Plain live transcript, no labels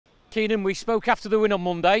Kiernan, we spoke after the win on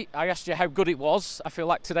Monday. I asked you how good it was. I feel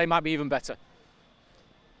like today might be even better.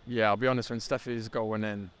 Yeah, I'll be honest, when Steffi's goal went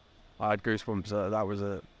in, I had goosebumps. That was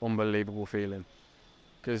an unbelievable feeling.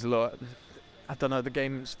 Because, look, I don't know, the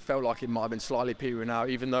game felt like it might have been slightly petering out,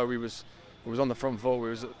 even though we was on the front foot, we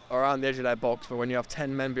was around the edge of their box. But when you have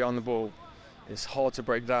 10 men behind the ball, it's hard to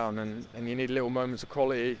break down, and you need little moments of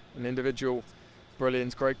quality, an individual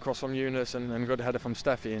brilliance, great cross from Yunus, and good header from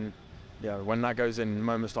Steffi. And yeah, when that goes in,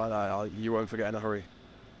 moments like that, you won't forget in a hurry.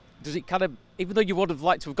 Does it kind of, even though you would have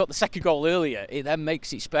liked to have got the second goal earlier, it then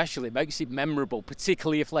makes it special, it makes it memorable,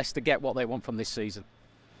 particularly if Leicester get what they want from this season?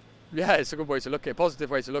 Yeah, it's a good way to look at it,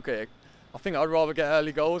 positive way to look at it. I think I'd rather get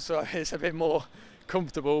early goals, so it's a bit more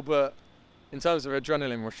comfortable. But in terms of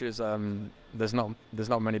adrenaline rushes, there's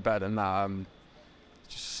not many better than that.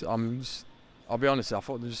 I'll be honest, I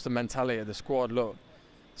thought just the mentality of the squad. Look,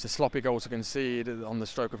 it's a sloppy goal to concede on the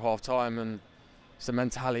stroke of half time, and it's the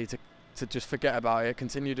mentality to just forget about it,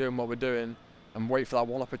 continue doing what we're doing, and wait for that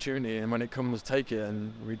one opportunity. And when it comes, take it.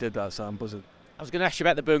 And we did that, so I'm buzzing. I was going to ask you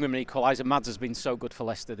about the Birmingham equaliser. Mads has been so good for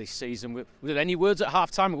Leicester this season. Were there any words at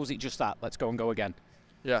half time, or was it just that, let's go and go again?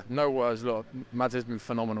 Yeah, no words. Look, Mads has been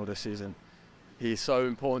phenomenal this season. He's so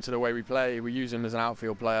important to the way we play. We use him as an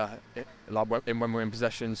outfield player like when we're in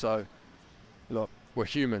possession. So, look, we're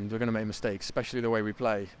human. We're going to make mistakes, especially the way we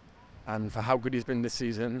play. And for how good he's been this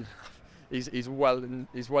season, he's well in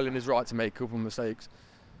his right to make a couple of mistakes.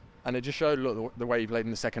 And it just showed, look, the way he played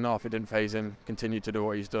in the second half. It didn't faze him. Continued to do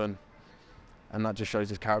what he's done, and that just shows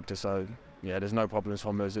his character. So, yeah, there's no problems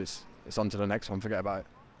from us. It's on to the next one. Forget about it.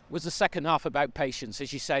 Was the second half about patience?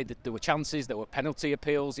 As you say, that there were chances, there were penalty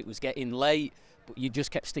appeals, it was getting late, but you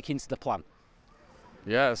just kept sticking to the plan.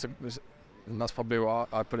 Yeah, and that's probably what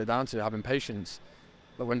I put it down to, having patience.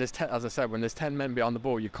 But when there's, as I said, when there's 10 men behind the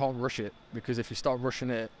ball, you can't rush it, because if you start rushing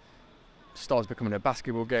it, it starts becoming a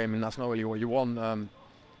basketball game, and that's not really what you want.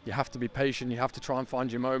 You have to be patient, you have to try and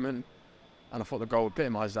find your moment, and I thought the goal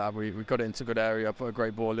epitomised that. We got it into a good area, put a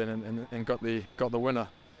great ball in, and got the winner.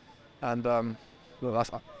 And look,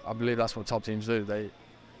 I believe that's what top teams do.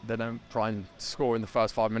 They don't try and score in the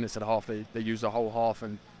first 5 minutes of the half. They use the whole half,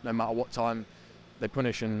 and no matter what time, they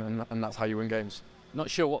punish, and that's how you win games. Not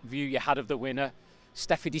sure what view you had of the winner.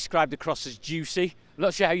 Steffi described the cross as juicy. I'm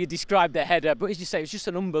not sure how you described the header, but as you say, it was just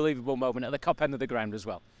an unbelievable moment at the top end of the ground as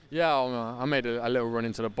well. Yeah, I made a little run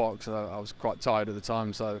into the box. I was quite tired at the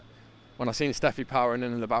time, so when I seen Steffi powering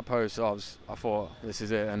in the back post, I thought, this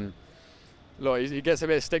is it. And look, he gets a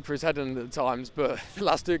bit of stick for his head at times, but the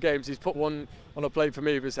last 2 games he's put one on a plate for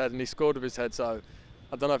me with his head, and he scored with his head. So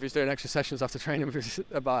I don't know if he's doing extra sessions after training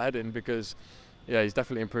about heading, because yeah, he's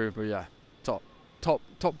definitely improved. But yeah,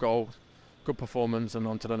 top goal, good performance, and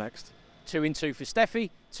on to the next. 2 in 2 for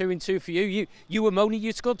Steffi, 2 in 2 for you. You were moaning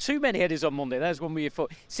you scored too many headers on Monday. There's one with your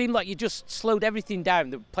foot. Seemed like you just slowed everything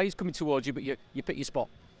down. The players coming towards you, but you picked your spot.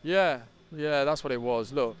 Yeah, that's what it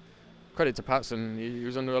was. Look, credit to Patson. He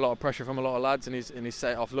was under a lot of pressure from a lot of lads, and he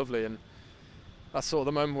set it off lovely. And that's sort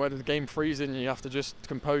of the moment where the game freezes and you have to just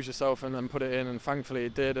compose yourself and then put it in. And thankfully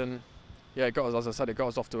it did. And yeah, it got us, as I said, it got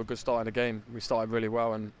us off to a good start in the game. We started really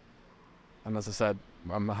well, and as I said,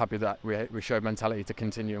 I'm happy that we showed mentality to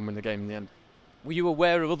continue and win the game in the end. Were you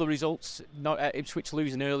aware of other results? Not Ipswich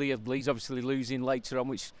losing earlier, Leeds obviously losing later on,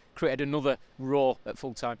 which created another roar at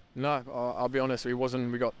full time? No, I'll be honest,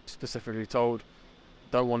 we got specifically told,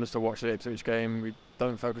 don't want us to watch the Ipswich game, we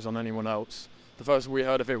don't focus on anyone else. The first we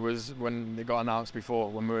heard of it was when it got announced before,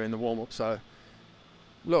 when we were in the warm-up. So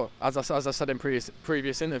look, as I said in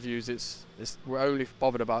previous interviews, we're only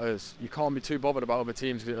bothered about us. You can't be too bothered about other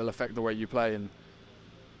teams, because it'll affect the way you play.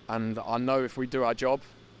 And I know if we do our job,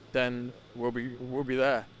 then we'll be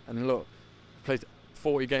there. And look, played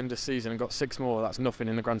 40 games this season and got 6 more. That's nothing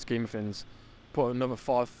in the grand scheme of things. Put another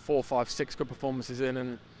 4, 5, 6 good performances in,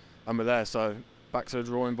 and we're there. So back to the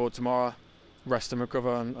drawing board tomorrow, rest and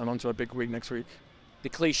recover, and onto a big week next week. The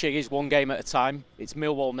cliche is one game at a time. It's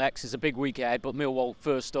Millwall next. It's a big week ahead, but Millwall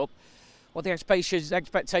first up. What are the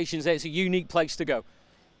expectations there? It's a unique place to go.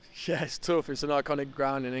 Yeah, it's tough. It's an iconic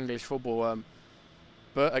ground in English football.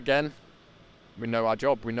 But again, we know our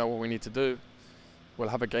job. We know what we need to do. We'll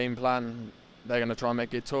have a game plan. They're going to try and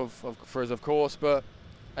make it tough for us, of course. But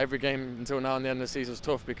every game until now and the end of the season is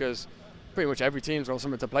tough, because pretty much every team's got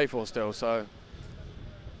something to play for still. So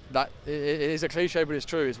that it is a cliche, but it's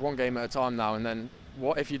true. It's one game at a time now. And then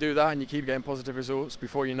what if you do that and you keep getting positive results?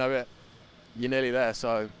 Before you know it, you're nearly there.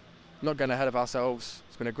 So not getting ahead of ourselves.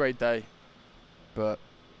 It's been a great day, but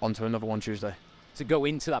on to another one Tuesday. To go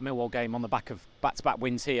into that Millwall game on the back of back-to-back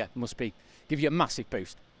wins here must give you a massive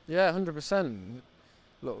boost. Yeah, 100%.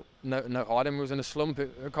 Look, no hiding, was in a slump.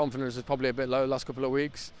 Confidence was probably a bit low the last couple of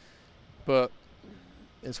weeks. but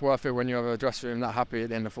it's worth it when you have a dressing room that happy at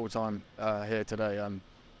the end of full time here today.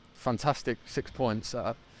 Fantastic 6 points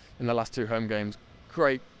in the last 2 home games.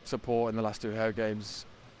 Great support in the last 2 home games.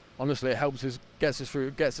 Honestly, it helps us, gets us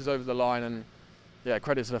through, gets us over the line, and yeah,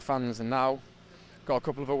 credit to the fans. And now got a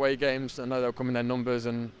couple of away games. I know they'll come in their numbers,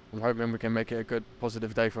 and I'm hoping we can make it a good,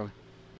 positive day for them.